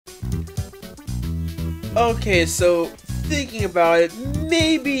Okay, so thinking about it,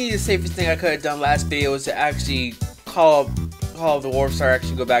 maybe the safest thing I could have done last video was to actually call the Warp Star,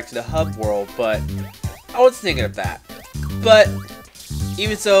 actually go back to the hub world, but I was thinking of that. But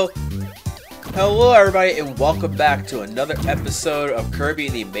even so, hello everybody and welcome back to another episode of Kirby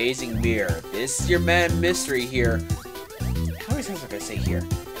and the Amazing Mirror. This is your man Mystery here. How many times am I gonna say here?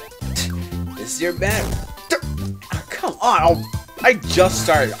 This is your man. Oh, come on! I just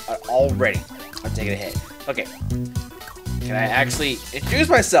started already. I'm taking a hit. Okay. Can I actually introduce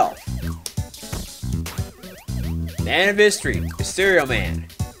myself? Man of Mystery, Mysterioman.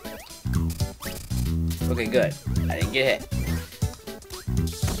 Okay, good. I didn't get hit.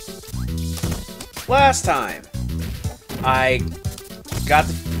 Last time, I got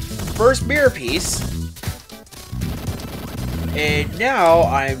the first mirror piece, and now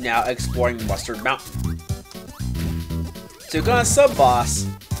I'm exploring Mustard Mountain. Took on a sub-boss,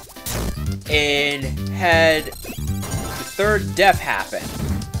 and had the third death happen.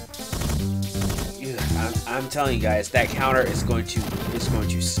 I'm telling you guys, that counter is going to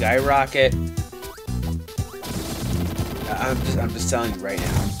skyrocket. I'm just telling you right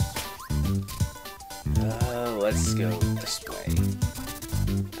now. Let's go this way.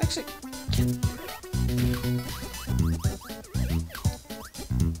 Actually,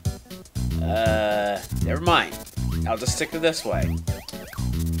 never mind. I'll just stick to this way.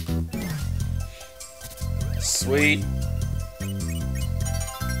 Sweet.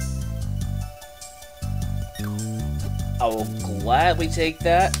 I will gladly take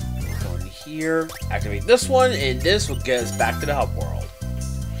that. Go in here, activate this one, and this will get us back to the hub world.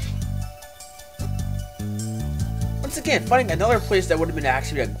 Once again, finding another place that would have been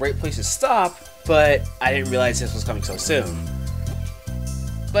actually a great place to stop, but I didn't realize this was coming so soon.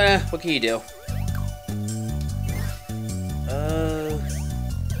 But what can you do?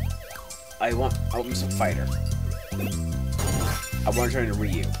 I want me some fighter. I want to turn into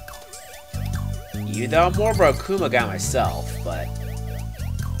Ryu. Even though I'm more of a Akuma guy myself, but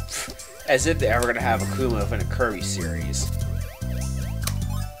as if they're ever gonna have Akuma within a Kirby series.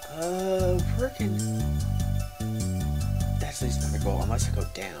 Freaking. That's at least another goal, unless I go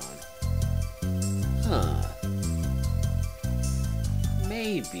down. Huh.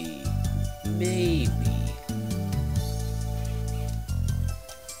 Maybe.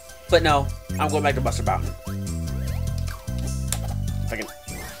 But no, I'm going back to Mustard Mountain. If I can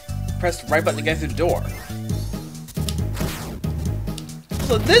press the right button to get through the door.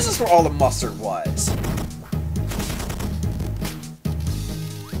 So this is where all the mustard was.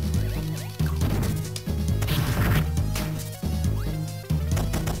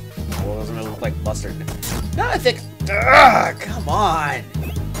 Well, it doesn't really look like mustard. Now I think, come on.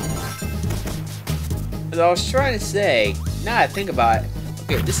 As I was trying to say, now I think about it.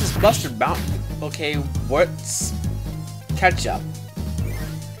 Okay, this is Mustard Mountain. Okay, what's ketchup?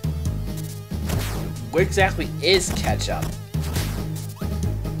 What exactly is ketchup?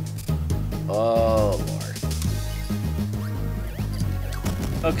 Oh,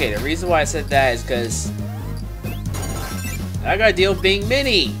 Lord. Okay, the reason why I said that is because I gotta deal with being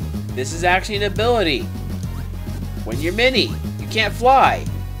mini. This is actually an ability. When you're mini, you can't fly.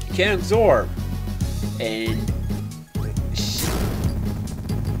 You can't absorb. And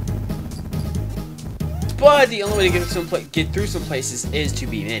but the only way to get through some places is to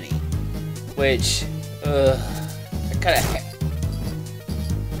be mini, which I kind of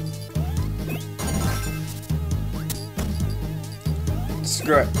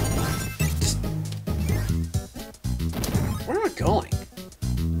screw it. Just, where am I going?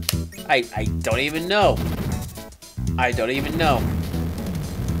 I don't even know. I don't even know.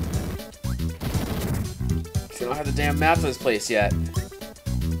 I don't have the damn map of this place yet.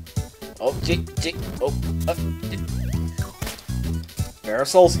 Oh, oh,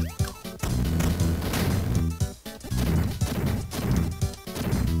 Parasols.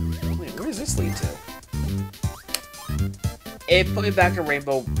 Wait, where does this lead to? It put me back in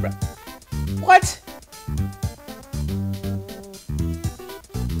Rainbow. What?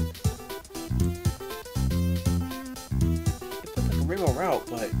 It put like a Rainbow route,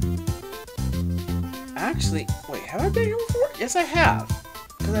 but actually, wait, have I been here before? Yes, I have.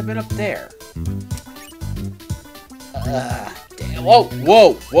 Because I've been up there. Damn.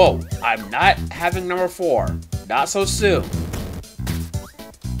 Whoa. I'm not having number 4. Not so soon.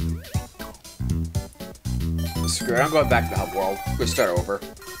 Screw it, I'm going back to the hub world. We'll start over.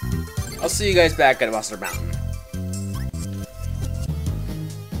 I'll see you guys back at Mustard Mountain.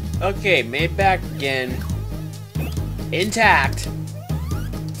 Okay, made it back again. Intact.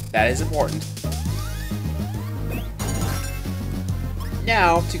 That is important.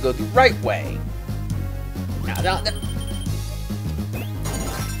 Now, to go the right way. No.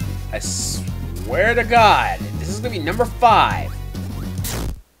 I swear to God, this is gonna be number 5.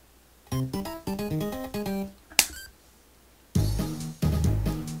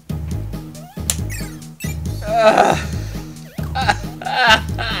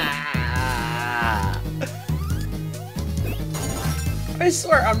 I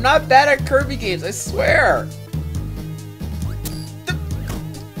swear, I'm not bad at Kirby games, I swear!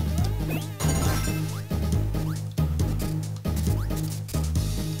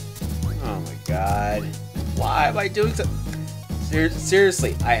 Oh my god. Why am I doing so?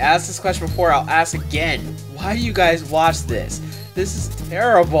 Seriously, I asked this question before, I'll ask again. Why do you guys watch this? This is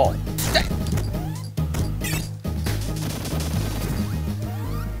terrible.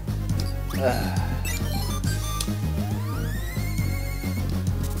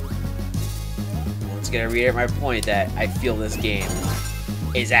 Once again, I reiterate my point that I feel this game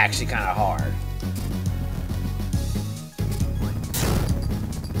is actually kind of hard.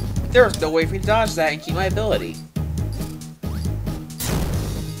 There's no way for me to dodge that and keep my ability.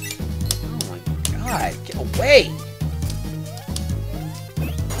 Oh my god, get away!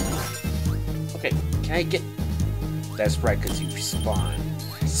 Okay, can I get... That's right, because you respawn.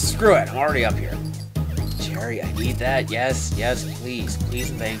 Screw it, I'm already up here. Jerry, I need that. Yes, yes, please. Please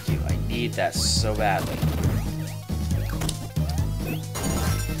and thank you. I need that so badly.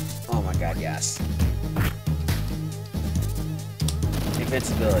 Oh my god, yes.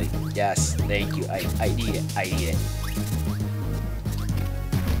 Invincibility. Yes, thank you. I need it. I need it.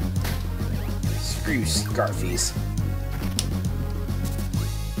 Screw you, Scarfies.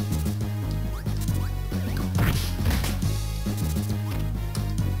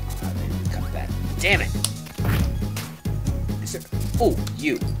 Damn it! Oh,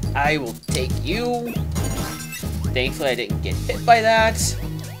 you. I will take you. Thankfully, I didn't get hit by that.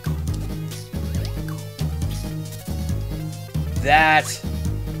 That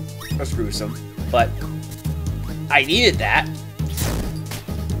was gruesome, but I needed that.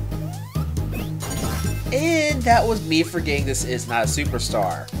 And that was me forgetting this is not a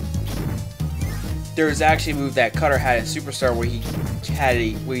superstar. There was actually a move that Cutter had in Superstar where he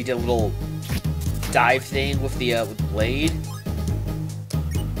did a little dive thing with the blade.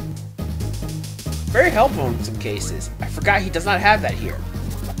 Very helpful in some cases. I forgot he does not have that here.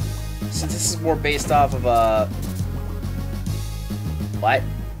 Since this is more based off of what?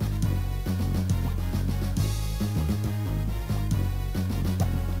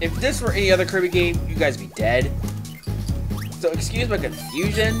 If this were any other Kirby game, you guys would be dead. So excuse my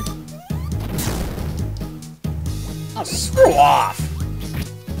confusion. Oh, screw off!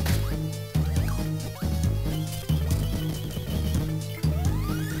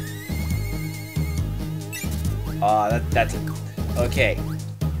 That's it. Okay.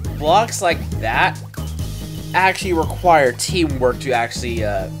 Blocks like that actually require teamwork to actually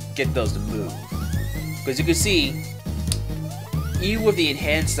get those to move. Because you can see, even with the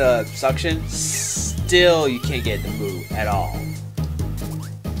enhanced suction, still you can't get it to move at all.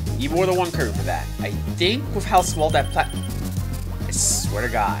 You need more than one Kirby for that. I think with how small that I swear to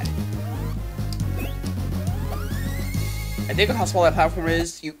God. I think with how small that platform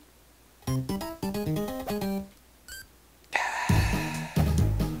is, you...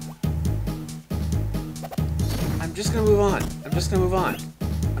 I'm just gonna move on. I'm just gonna move on.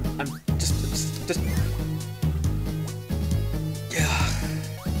 I'm just... Yeah.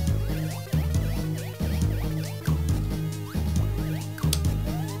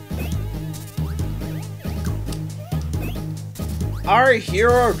 Our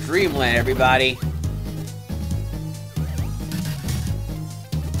hero of Dreamland, everybody.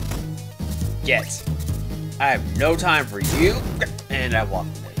 Get. I have no time for you. And I walk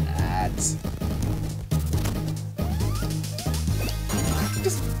into that.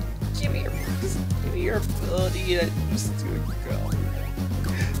 Just give me your ability to just do it. Go.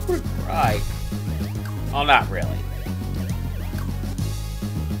 We're right. Well, not really.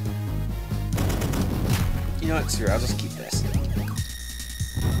 You know what? Screw it. I'll just keep this.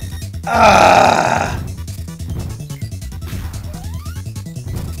 Ah!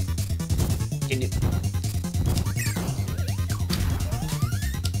 Can you?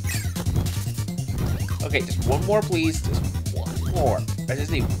 Okay, just one more, please. Just one more. I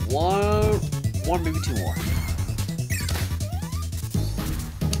just need one, maybe two more.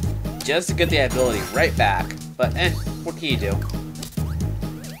 Just to get the ability right back. But, what can you do?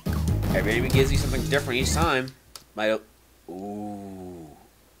 Every enemy gives you something different each time. Ooh.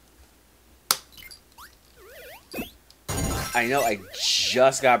 I know I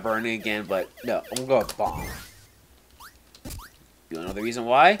just got burning again, but no, I'm gonna go bomb. You wanna know the reason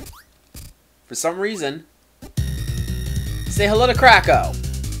why? For some reason, Say hello to Krakow.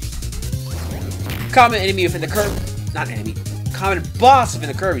 Common enemy within the Kirby... Not enemy. Common boss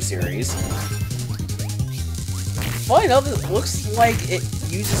within the Kirby series. Funny enough, it looks like it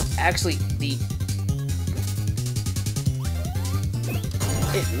uses actually the...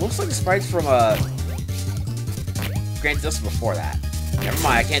 It looks like the sprites from Grand Theft Auto before that. Never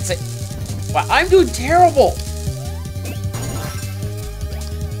mind, I can't say... Wow, I'm doing terrible!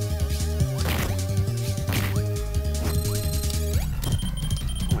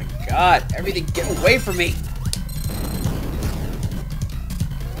 Oh my god, everything get away from me!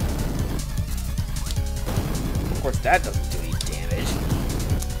 Of course, that doesn't do any damage.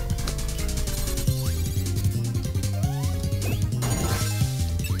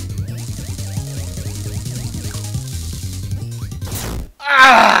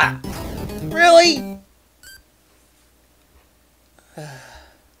 Ah! Really?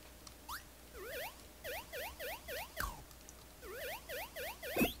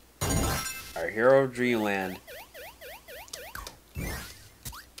 Our hero of Dreamland.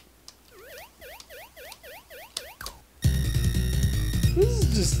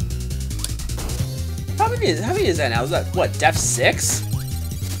 This is just... How many is that now? Is that, what, Def 6?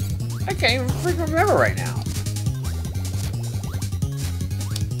 I can't even freaking remember right now.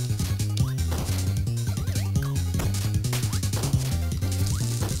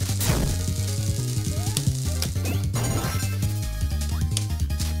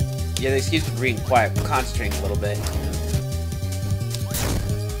 Yeah, the excuse for being quiet, concentrating a little bit.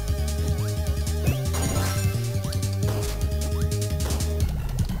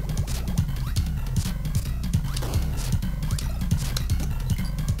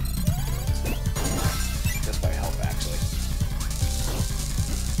 Just by help, actually.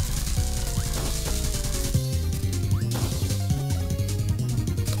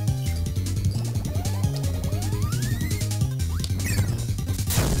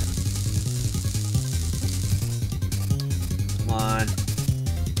 On.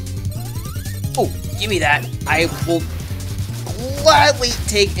 Oh, give me that. I will gladly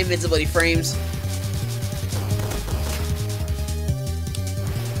take invincibility frames.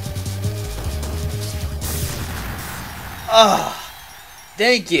 Ah,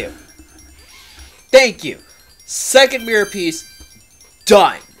 thank you. Thank you. Second mirror piece,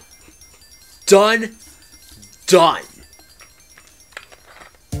 done. Done. Done.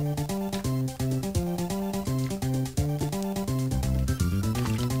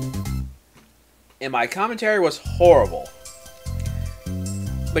 And my commentary was horrible.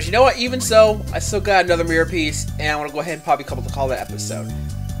 But you know what? Even so, I still got another mirror piece, and I want to go ahead and probably call that episode.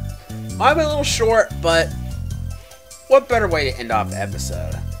 Might have been a little short, but what better way to end off the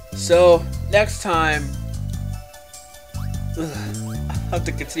episode? So, next time, I'll have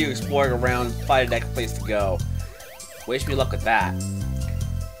to continue exploring around and find the next place to go. Wish me luck with that.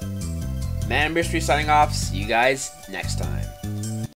 Man of Mystery signing off. See you guys next time.